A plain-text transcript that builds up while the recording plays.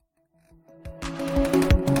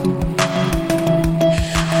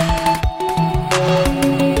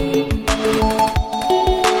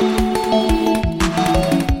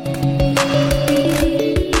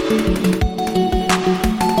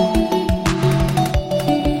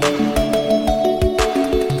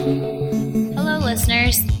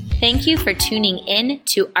Thank you for tuning in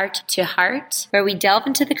to Art to Heart, where we delve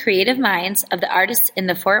into the creative minds of the artists in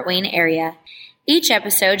the Fort Wayne area. Each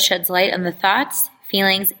episode sheds light on the thoughts,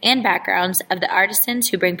 feelings, and backgrounds of the artisans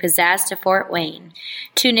who bring pizzazz to Fort Wayne.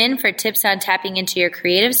 Tune in for tips on tapping into your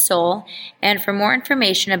creative soul and for more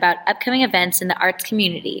information about upcoming events in the arts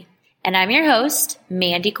community. And I'm your host,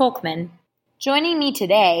 Mandy Kolkman. Joining me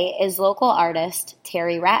today is local artist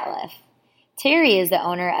Terry Ratliff. Terry is the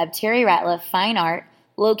owner of Terry Ratliff Fine Art,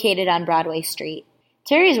 located on Broadway Street.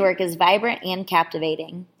 Terry's work is vibrant and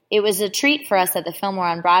captivating. It was a treat for us at the Fillmore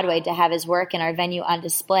on Broadway to have his work in our venue on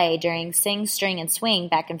display during Sing, String, and Swing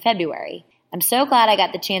back in February. I'm so glad I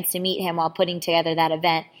got the chance to meet him while putting together that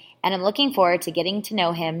event, and I'm looking forward to getting to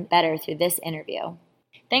know him better through this interview.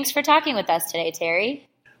 Thanks for talking with us today, Terry.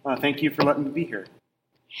 Thank you for letting me be here.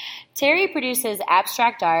 Terry produces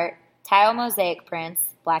abstract art, tile mosaic prints,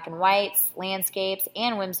 black and whites, landscapes,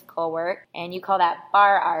 and whimsical work, and you call that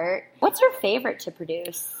bar art. What's your favorite to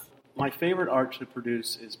produce? My favorite art to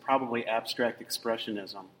produce is probably abstract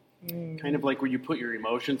expressionism. Kind of like where you put your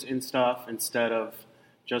emotions in stuff instead of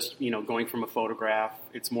just, going from a photograph.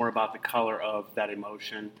 It's more about the color of that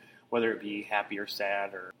emotion, whether it be happy or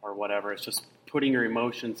sad or whatever. It's just putting your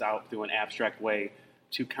emotions out through an abstract way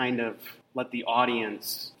to kind of let the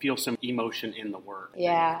audience feel some emotion in the work.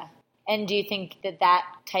 Yeah. And do you think that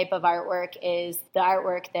type of artwork is the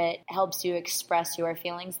artwork that helps you express your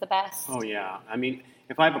feelings the best? Oh, yeah. I mean,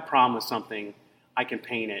 if I have a problem with something, I can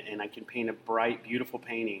paint it, and I can paint a bright, beautiful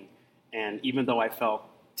painting. And even though I felt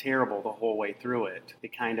terrible the whole way through it,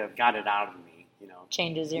 it kind of got it out of me,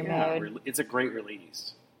 Changes your mood. It's a great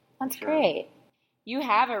release. That's great. You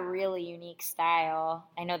have a really unique style.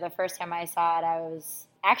 I know the first time I saw it, I was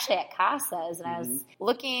actually at Casa's, and I was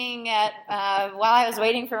looking at, while I was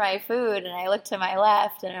waiting for my food, and I looked to my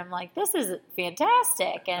left, and I'm like, this is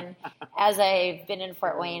fantastic. And as I've been in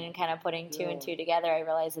Fort Wayne and kind of putting two and two together, I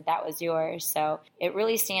realized that was yours. So it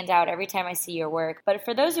really stands out every time I see your work. But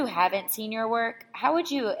for those who haven't seen your work, how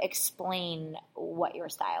would you explain what your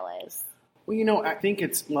style is? Well, I think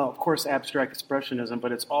it's, of course, abstract expressionism,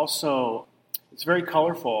 but it's also, it's very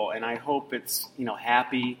colorful, and I hope it's,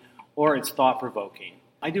 happy or it's thought-provoking.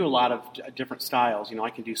 I do a lot of different styles. I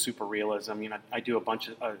can do super realism. I do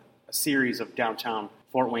a series of downtown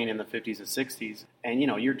Fort Wayne in the 50s and 60s. And,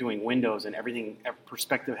 you're doing windows and everything,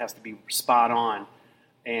 perspective has to be spot on.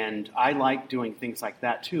 And I like doing things like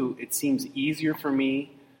that, too. It seems easier for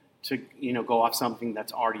me to, go off something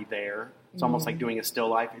that's already there. It's almost like doing a still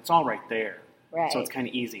life. It's all right there. Right. So it's kind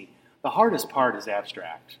of easy. The hardest part is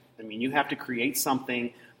abstract. I mean, you have to create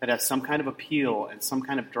something that has some kind of appeal and some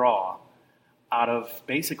kind of draw out of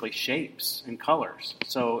basically shapes and colors.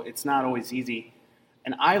 So it's not always easy.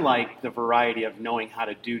 And I like the variety of knowing how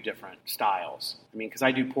to do different styles. I mean, because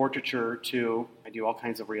I do portraiture too. I do all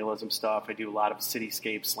kinds of realism stuff. I do a lot of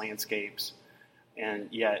cityscapes, landscapes, and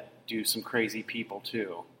yet do some crazy people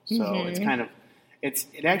too. So it's kind of,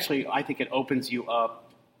 it actually, I think it opens you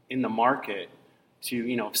up in the market to,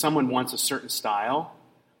 if someone wants a certain style,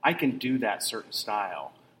 I can do that certain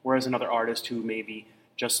style. Whereas another artist who maybe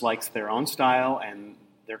just likes their own style, and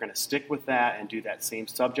they're going to stick with that and do that same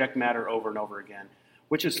subject matter over and over again,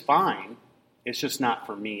 which is fine. It's just not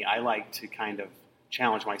for me. I like to kind of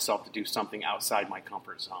challenge myself to do something outside my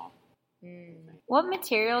comfort zone. What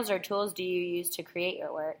materials or tools do you use to create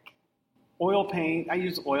your work? Oil paint. I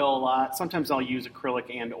use oil a lot. Sometimes I'll use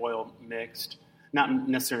acrylic and oil mixed. Not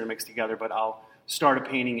necessarily mixed together, but I'll start a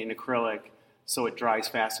painting in acrylic so it dries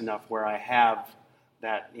fast enough where I have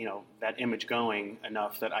that that image going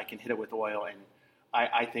enough that I can hit it with oil, and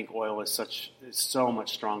I think oil is so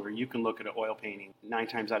much stronger. You can look at an oil painting 9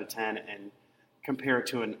 times out of 10 and compare it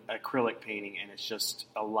to an acrylic painting, and it's just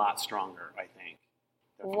a lot stronger, I think.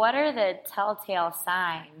 Definitely. What are the telltale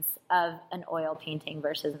signs of an oil painting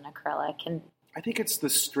versus an acrylic? And I think it's the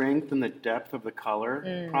strength and the depth of the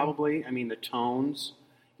color, probably. I mean, the tones.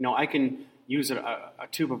 I can use a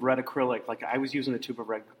tube of red acrylic, like I was using a tube of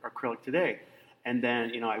red acrylic today. And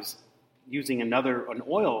then, I was using an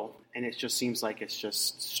oil, and it just seems like it's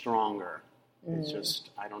just stronger. It's just,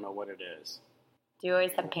 I don't know what it is. Do you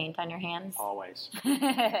always have paint on your hands? Always.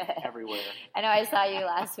 Everywhere. I know I saw you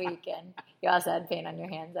last week, and you also had paint on your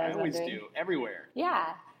hands. I always do. Everywhere.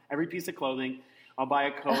 Yeah. Every piece of clothing. I'll buy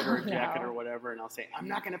a coat or a jacket or whatever, and I'll say, I'm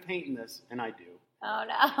not going to paint in this. And I do. Oh,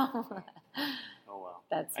 no. Oh, well.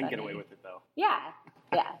 That's I can funny. get away with it, though. Yeah.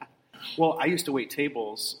 Well, I used to wait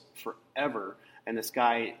tables forever, and this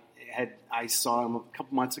guy I saw him a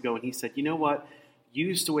couple months ago, and he said, you know what? You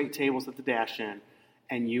used to wait tables at the Dash-In,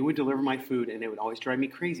 and you would deliver my food, and it would always drive me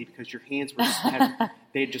crazy because your hands were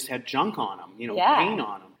they just had junk on them, paint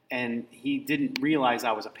on them. And he didn't realize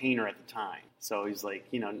I was a painter at the time. So he's like,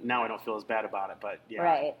 now I don't feel as bad about it. But yeah,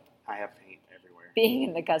 right. I have paint everywhere. Being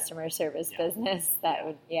in the customer service business,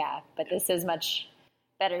 but this is much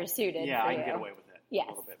better suited Yeah, for I you. can get away with it Yes, a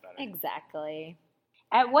little bit better. Exactly.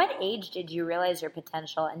 At what age did you realize your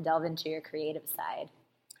potential and delve into your creative side?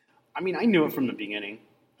 I mean, I knew it from the beginning.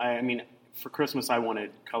 I mean, for Christmas, I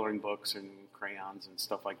wanted coloring books and crayons and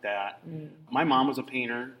stuff like that. My mom was a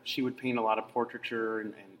painter. She would paint a lot of portraiture,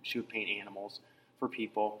 and she would paint animals for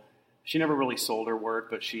people. She never really sold her work,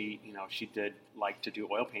 but she did like to do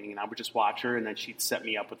oil painting, and I would just watch her, and then she'd set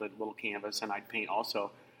me up with a little canvas, and I'd paint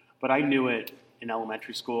also. But I knew it in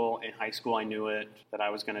elementary school, in high school. I knew it that I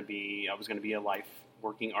was going to be a life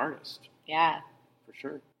working artist. Yeah, for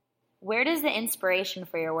sure. Where does the inspiration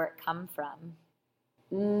for your work come from?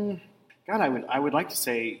 God, I would like to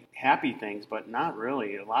say happy things, but not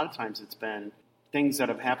really. A lot of times it's been things that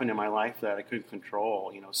have happened in my life that I couldn't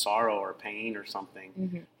control, sorrow or pain or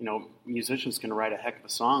something. Mm-hmm. Musicians can write a heck of a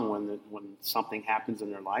song when something happens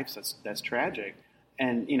in their lives that's tragic.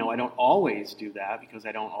 And, I don't always do that because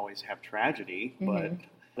I don't always have tragedy. Mm-hmm. But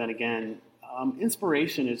then again,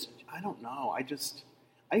 inspiration is, I don't know.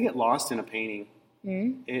 I get lost in a painting.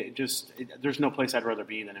 Mm-hmm. There's no place I'd rather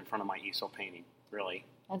be than in front of my easel painting, really.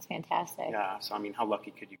 That's fantastic. Yeah, so how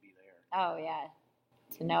lucky could you be there? Oh, yeah.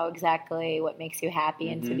 To know exactly what makes you happy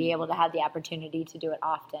and to be able to have the opportunity to do it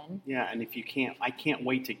often. Yeah, and if you can't, I can't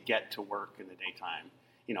wait to get to work in the daytime.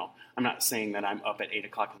 I'm not saying that I'm up at 8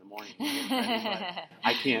 o'clock in the morning. But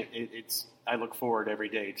I can't, I look forward every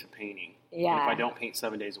day to painting. Yeah. And if I don't paint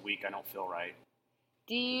 7 days a week, I don't feel right.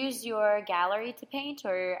 Do you use your gallery to paint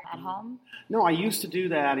or at home? No, I used to do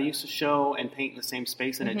that. I used to show and paint in the same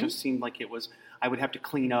space, and it just seemed like I would have to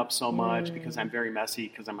clean up so much because I'm very messy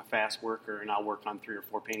because I'm a fast worker and I'll work on 3 or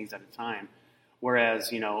 4 paintings at a time.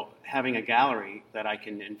 Whereas, having a gallery that I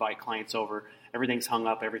can invite clients over, everything's hung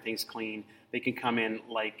up, everything's clean. They can come in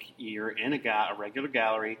like you're in a regular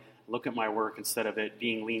gallery, look at my work instead of it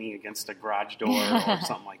being leaning against a garage door or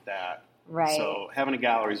something like that. Right. So having a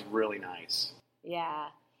gallery is really nice. Yeah.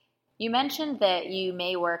 You mentioned that you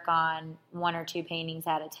may work on 1 or 2 paintings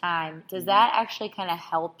at a time. Does that actually kind of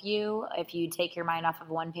help you if you take your mind off of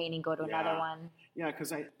one painting, go to another one? Yeah,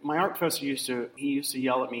 because my art professor used to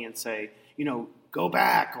yell at me and say, go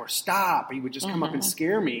back or stop. He would just come up and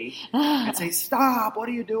scare me and say, stop, what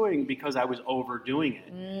are you doing? Because I was overdoing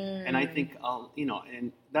it. And I think,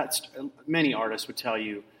 and that's many artists would tell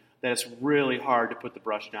you that it's really hard to put the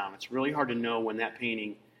brush down. It's really hard to know when that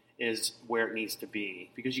painting is where it needs to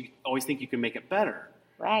be because you always think you can make it better.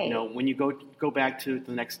 Right. When you go back to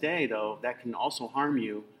the next day, though, that can also harm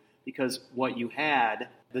you because what you had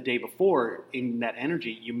the day before in that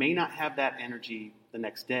energy, you may not have that energy the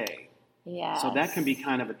next day. Yeah. So that can be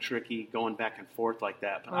kind of a tricky going back and forth like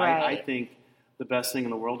that. But right. I think the best thing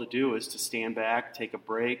in the world to do is to stand back, take a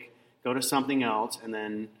break, go to something else, and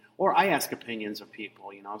then, or I ask opinions of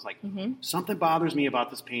people. I was like, something bothers me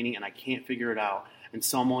about this painting and I can't figure it out. And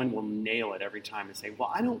someone will nail it every time and say, well,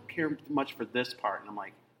 I don't care much for this part. And I'm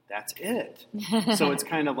like, that's it. So it's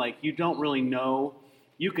kind of like you don't really know.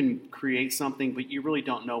 You can create something, but you really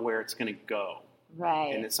don't know where it's going to go.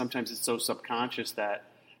 Right. And sometimes it's so subconscious that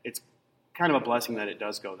it's kind of a blessing that it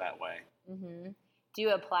does go that way. Mm-hmm. Do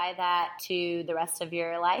you apply that to the rest of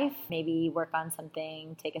your life? Maybe work on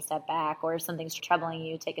something, take a step back, or if something's troubling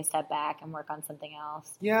you, take a step back and work on something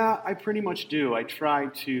else? Yeah, I pretty much do. I try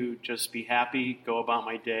to just be happy, go about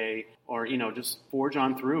my day, or, just forge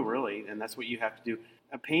on through, really. And that's what you have to do.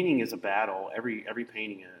 A painting is a battle. Every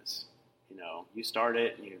painting is. You start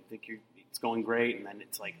it and you think it's going great, and then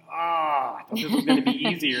it's like, I thought this was going to be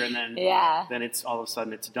easier, and then then it's all of a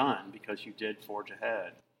sudden it's done because you did forge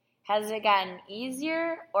ahead. Has it gotten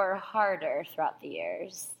easier or harder throughout the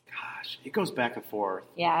years? Gosh, it goes back and forth.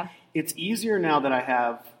 Yeah. It's easier now that I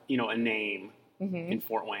have, a name in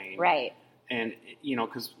Fort Wayne. Right. And,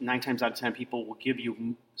 because 9 times out of 10 people will give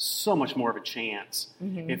you so much more of a chance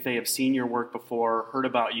if they have seen your work before, heard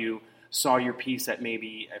about you, saw your piece at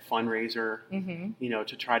maybe a fundraiser,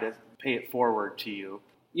 to try to pay it forward to you.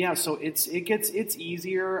 Yeah, so it's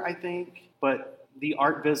easier, I think, but the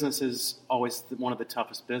art business is always one of the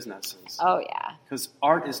toughest businesses. Oh, yeah. Because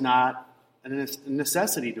art is not a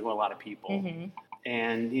necessity to a lot of people.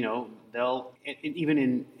 And, they'll, even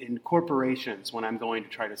in corporations, when I'm going to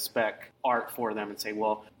try to spec art for them and say,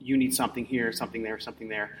 well, you need something here, something there, something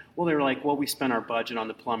there. Well, they're like, well, we spent our budget on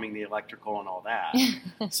the plumbing, the electrical, and all that.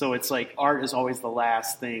 So it's like art is always the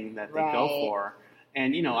last thing that they go for.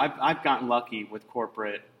 And, I've gotten lucky with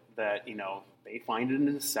corporate that, they find it a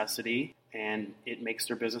necessity and it makes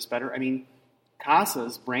their business better. I mean,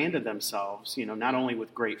 Casas branded themselves, not only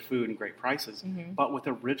with great food and great prices, but with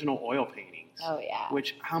original oil paintings. Oh, yeah.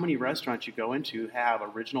 Which, how many restaurants you go into have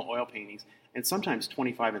original oil paintings, and sometimes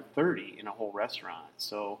 25 and 30 in a whole restaurant.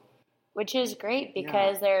 So, which is great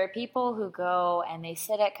because there are people who go and they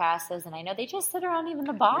sit at Casas, and I know they just sit around even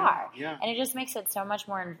the bar. Yeah. And it just makes it so much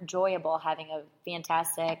more enjoyable having a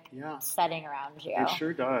fantastic setting around you. It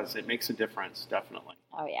sure does. It makes a difference, definitely.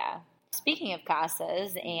 Oh, yeah. Speaking of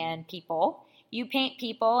Casas and people, you paint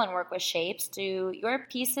people and work with shapes. Do your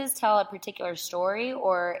pieces tell a particular story,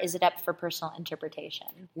 or is it up for personal interpretation?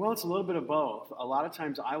 Well, it's a little bit of both. A lot of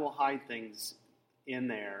times I will hide things in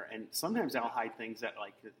there, and sometimes I'll hide things that,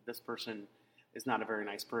 like, this person is not a very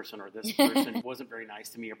nice person, or this person wasn't very nice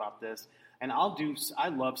to me about this. And I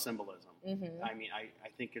love symbolism. I mean, I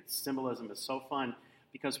think symbolism is so fun,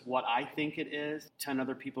 because what I think it is, 10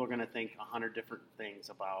 other people are going to think 100 different things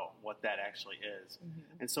about what that actually is.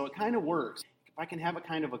 And so it kind of works. If I can have a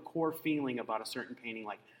kind of a core feeling about a certain painting,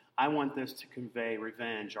 like I want this to convey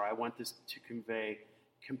revenge, or I want this to convey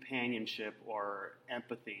companionship or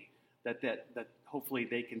empathy, that hopefully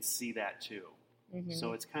they can see that too.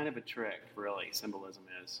 So it's kind of a trick, really, symbolism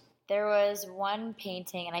is. There was one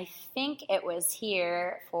painting, and I think it was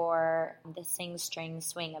here for the Sing String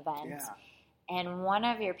Swing event. Yeah. And one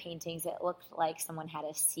of your paintings, it looked like someone had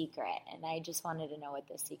a secret, and I just wanted to know what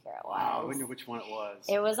the secret was. Wow, I wonder which one it was.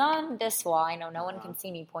 It was on this wall. I know no one can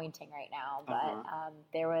see me pointing right now, but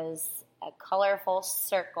there was a colorful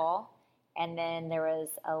circle, and then there was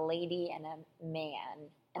a lady and a man.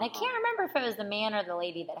 And I can't remember if it was the man or the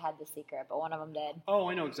lady that had the secret, but one of them did. Oh,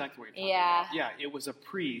 I know exactly what you're talking about. Yeah, it was a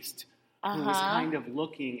priest who was kind of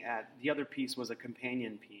looking at, the other piece was a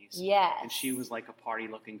companion piece. Yes. And she was like a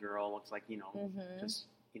party-looking girl, looks like, just,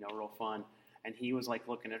 real fun. And he was like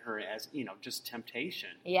looking at her as, just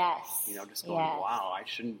temptation. Yes. Just going, wow, I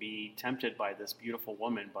shouldn't be tempted by this beautiful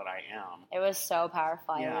woman, but I am. It was so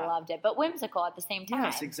powerful. I loved it. But whimsical at the same time.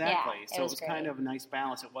 Yes, exactly. Yeah, so it was kind of a nice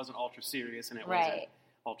balance. It wasn't ultra serious, and it wasn't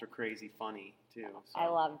ultra crazy funny, too. So, I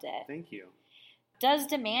loved it. Thank you. Does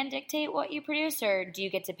demand dictate what you produce, or do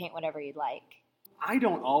you get to paint whatever you'd like? I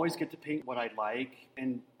don't always get to paint what I'd like.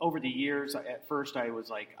 And over the years, at first I was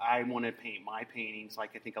like, I want to paint my paintings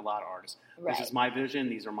like I think a lot of artists. Right. This is my vision.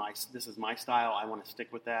 This is my style. I want to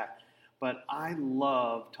stick with that. But I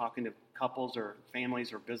love talking to couples or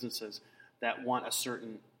families or businesses that want a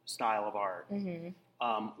certain style of art.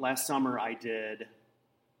 Last summer I did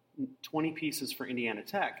 20 pieces for Indiana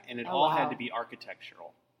Tech, and it all had to be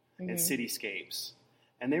architectural and cityscapes.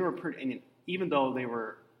 And they were pretty, and even though they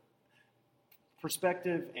were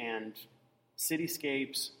perspective and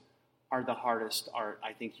cityscapes are the hardest art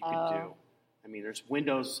I think you could do. I mean, there's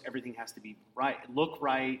windows, everything has to be right, look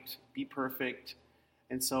right, be perfect.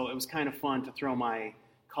 And so it was kind of fun to throw my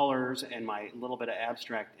colors and my little bit of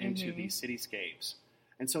abstract into these cityscapes.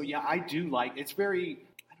 And so, yeah, I do like, it's very,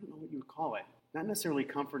 I don't know what you would call it, not necessarily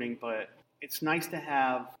comforting, but it's nice to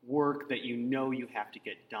have work that you have to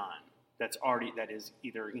get done. That is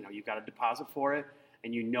either, you've got a deposit for it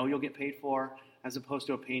and you'll get paid for, as opposed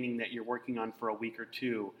to a painting that you're working on for a week or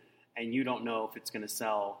two and you don't know if it's going to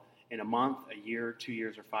sell in a month, a year, 2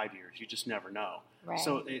 years, or 5 years. You just never know. Right.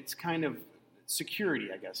 So it's kind of security,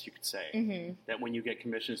 I guess you could say, that when you get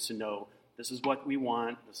commissions to know this is what we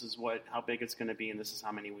want, this is how big it's going to be, and this is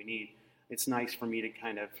how many we need. It's nice for me to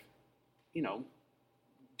kind of,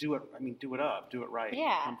 do it up, do it right,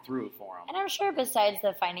 come through for them. And I'm sure besides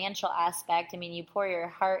the financial aspect, you pour your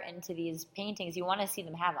heart into these paintings. You want to see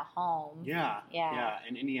them have a home. Yeah.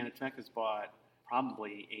 And Indiana Tech has bought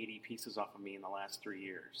probably 80 pieces off of me in the last 3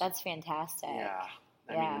 years. That's fantastic. Yeah.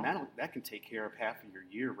 I mean, that can take care of half of your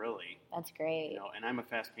year, really. That's great. And I'm a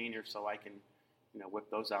fast painter, so I can, whip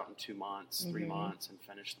those out in 2 months, 3 months, and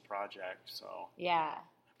finish the project. So yeah.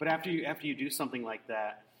 But after you do something like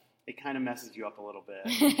that, it kind of messes you up a little bit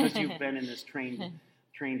because you've been in this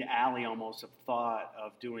trained alley almost of thought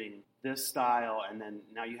of doing this style, and then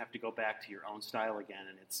now you have to go back to your own style again,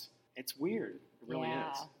 and it's weird. It really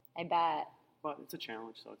is. I bet. But it's a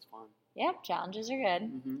challenge, so it's fun. Yep, challenges are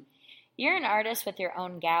good. You're an artist with your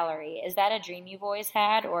own gallery. Is that a dream you've always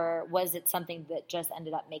had, or was it something that just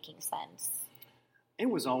ended up making sense? It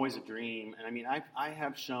was always a dream, and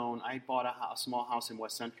I bought a small house in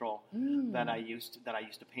West Central that I used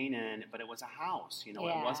to paint in, but it was a house, It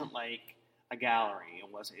wasn't like a gallery.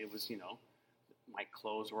 It was my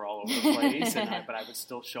clothes were all over the place, but I would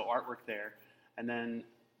still show artwork there. And then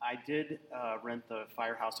I did rent the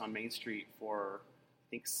firehouse on Main Street for I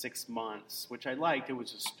think 6 months, which I liked. It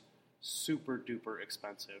was just super duper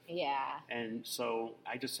expensive. Yeah. And so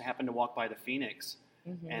I just happened to walk by the Phoenix.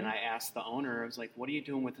 And I asked the owner, I was like, what are you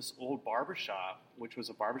doing with this old barbershop, which was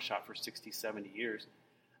a barbershop for 60, 70 years?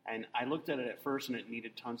 And I looked at it at first and it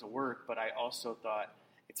needed tons of work, but I also thought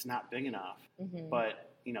it's not big enough. But,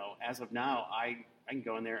 as of now, I can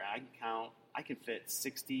go in there, I can fit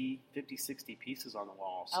 50, 60 pieces on the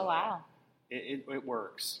wall. So oh, wow. It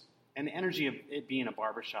works. And the energy of it being a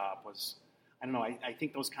barbershop was, I don't know, I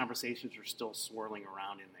think those conversations are still swirling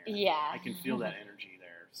around in there. Yeah. I can feel that energy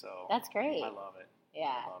there. So that's great. I love it.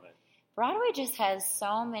 Yeah. I love it. Broadway just has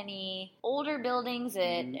so many older buildings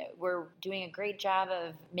that we're doing a great job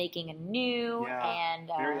of making anew. Yeah, and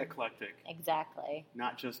very eclectic. Exactly.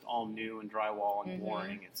 Not just all new and drywall and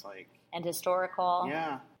boring. It's like... And historical.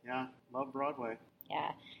 Yeah. Love Broadway.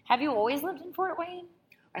 Yeah. Have you always lived in Fort Wayne?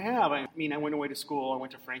 I have. I went away to school. I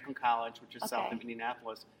went to Franklin College, which is south of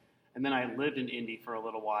Indianapolis. And then I lived in Indy for a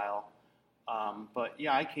little while. But,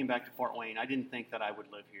 yeah, I came back to Fort Wayne. I didn't think that I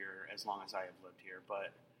would live here as long as I have lived here.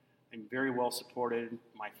 But I'm very well supported.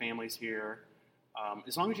 My family's here.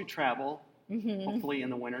 As long as you travel, hopefully in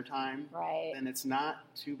the wintertime, then it's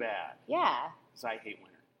not too bad. Yeah. Because I hate winter.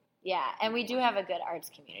 Yeah, and we do have a good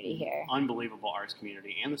arts community here. Unbelievable arts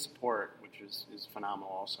community. And the support, which is phenomenal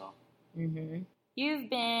also. You've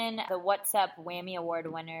been the What's Up Whammy Award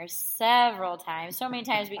winner several times. So many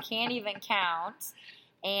times we can't even count.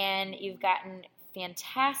 And you've gotten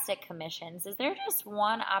fantastic commissions. Is there just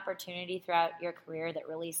one opportunity throughout your career that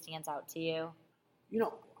really stands out to you?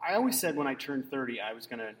 I always said when I turned 30, I was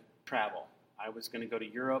going to travel. I was going to go to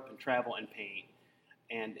Europe and travel and paint.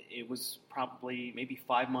 And it was probably maybe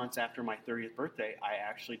 5 months after my 30th birthday, I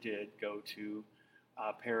actually did go to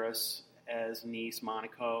Paris, Nice,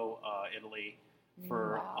 Monaco, Italy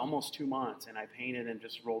for almost 2 months. And I painted and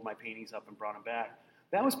just rolled my paintings up and brought them back.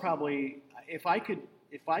 That was probably, if I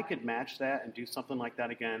could match that and do something like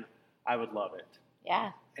that again, I would love it.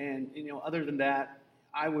 Yeah. And, other than that,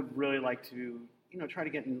 I would really like to, try to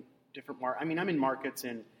get in different markets. I'm in markets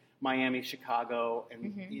in Miami, Chicago,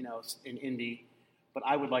 and, in Indy. But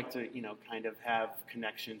I would like to, kind of have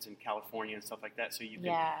connections in California and stuff like that. So you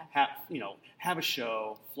can have a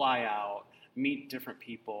show, fly out, meet different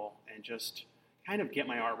people, and just kind of get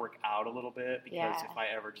my artwork out a little bit. Because if I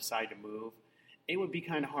ever decide to move, it would be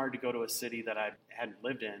kind of hard to go to a city that I hadn't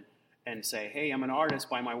lived in and say, hey, I'm an artist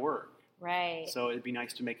by my work. Right. So it'd be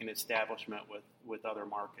nice to make an establishment with other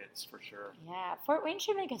markets for sure. Yeah. Fort Wayne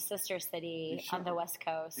should make a sister city on the West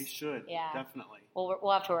Coast. They should. Yeah. Definitely.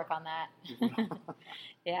 We'll have to work on that.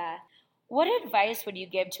 Yeah. What advice would you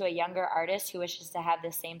give to a younger artist who wishes to have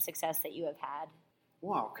the same success that you have had?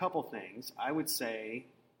 Wow, a couple things. I would say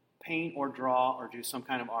paint or draw or do some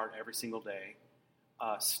kind of art every single day.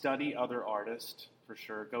 Study other artists for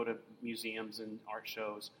sure. Go to museums and art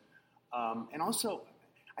shows. And also,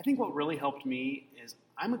 I think what really helped me is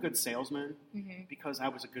I'm a good salesman because I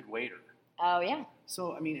was a good waiter. Oh, yeah.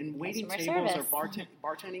 So, in waiting tables or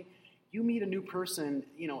bartending, you meet a new person,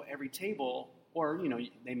 every table, or,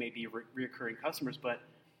 they may be reoccurring customers, but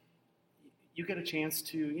you get a chance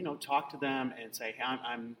to, talk to them and say, hey,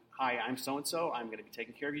 I'm so-and-so. I'm going to be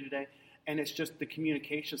taking care of you today. And it's just the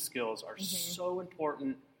communication skills are so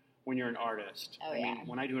important when you're an artist. Oh,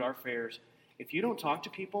 when I do at art fairs, if you don't talk to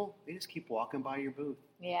people, they just keep walking by your booth.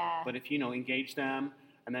 Yeah. But if, engage them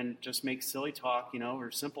and then just make silly talk,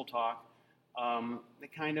 or simple talk, they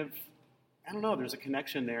kind of, I don't know, there's a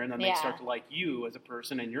connection there. And then they start to like you as a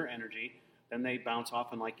person and your energy. Then they bounce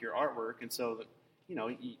off and like your artwork. And so,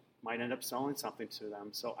 you might end up selling something to them.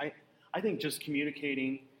 So I think just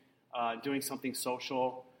communicating, doing something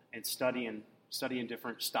social and studying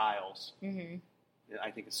different styles,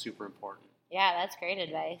 I think is super important. Yeah, that's great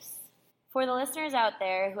advice. For the listeners out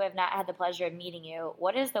there who have not had the pleasure of meeting you,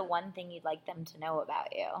 what is the one thing you'd like them to know about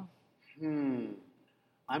you?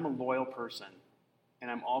 I'm a loyal person. And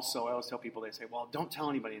I always tell people, they say, well, don't tell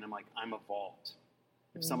anybody. And I'm like, I'm a vault.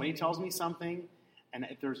 If somebody tells me something, and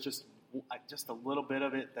if there's just a little bit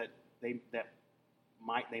of it that they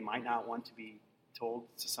might not want to be told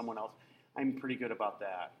to someone else, I'm pretty good about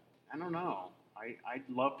that. I don't know. I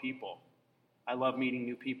love people. I love meeting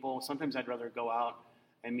new people. Sometimes I'd rather go out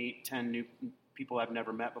and meet 10 new people I've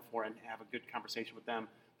never met before and have a good conversation with them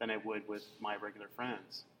than I would with my regular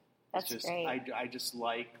friends. That's great. I just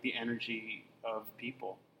like the energy of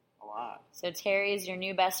people a lot. So Terry is your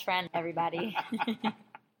new best friend, everybody.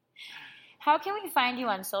 How can we find you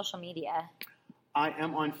on social media? I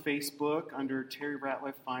am on Facebook under Terry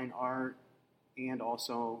Ratliff Fine Art and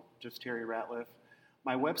also just Terry Ratliff.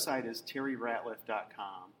 My website is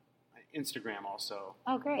terryratliff.com. Instagram also.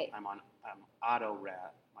 Oh, great. I'm Otto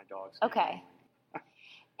Rat, my dog's name. Okay.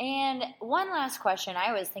 And one last question.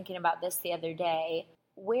 I was thinking about this the other day.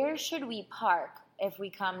 Where should we park if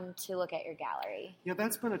we come to look at your gallery? Yeah,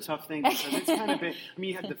 that's been a tough thing because it's kind of big. I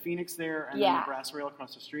mean, you had the Phoenix there, and then the Brass Rail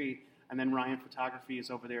across the street, and then Ryan Photography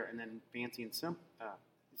is over there, and then Fancy and Staple,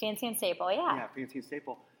 yeah. Yeah, Fancy and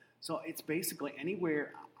Staple. So it's basically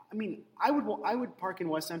anywhere. I mean, I would park in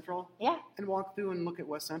West Central, and walk through and look at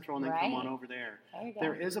West Central, and then come on over there. There you go.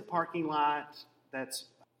 There is a parking lot that's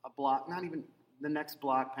a block, not even the next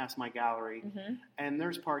block past my gallery, and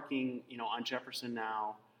there's parking, on Jefferson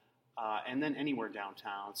now. And then anywhere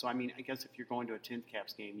downtown. So, I mean, I guess if you're going to a Tin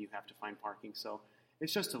Caps game, you have to find parking. So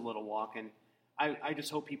it's just a little walk. And I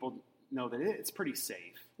just hope people know that it's pretty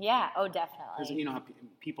safe. Yeah, definitely. Because,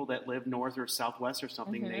 people that live north or southwest or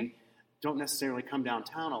something, they don't necessarily come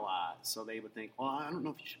downtown a lot. So they would think, well, I don't know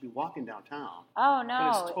if you should be walking downtown. Oh, no.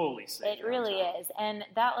 But it's totally safe. It really is. And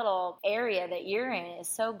that little area that you're in is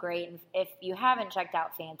so great. And if you haven't checked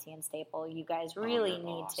out Fancy and Staple, you guys really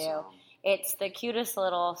need to. It's the cutest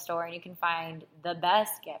little store, and you can find the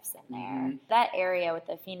best gifts in there. That area with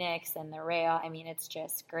the Phoenix and the rail, I mean, it's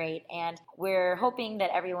just great. And we're hoping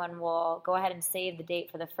that everyone will go ahead and save the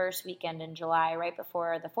date for the first weekend in July, right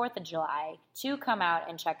before the 4th of July, to come out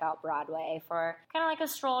and check out Broadway for kind of like a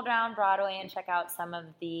stroll down Broadway and check out some of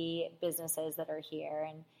the businesses that are here.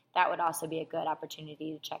 And that would also be a good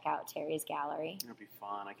opportunity to check out Terry's gallery. It'll be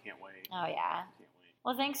fun. I can't wait. Oh, yeah.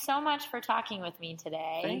 Well, thanks so much for talking with me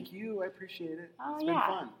today. Thank you. I appreciate it. It's been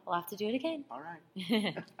fun. We'll have to do it again. All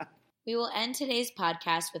right. We will end today's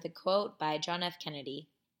podcast with a quote by John F. Kennedy.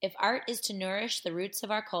 If art is to nourish the roots of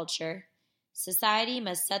our culture, society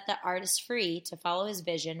must set the artist free to follow his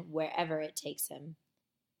vision wherever it takes him.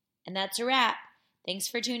 And that's a wrap. Thanks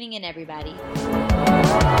for tuning in, everybody.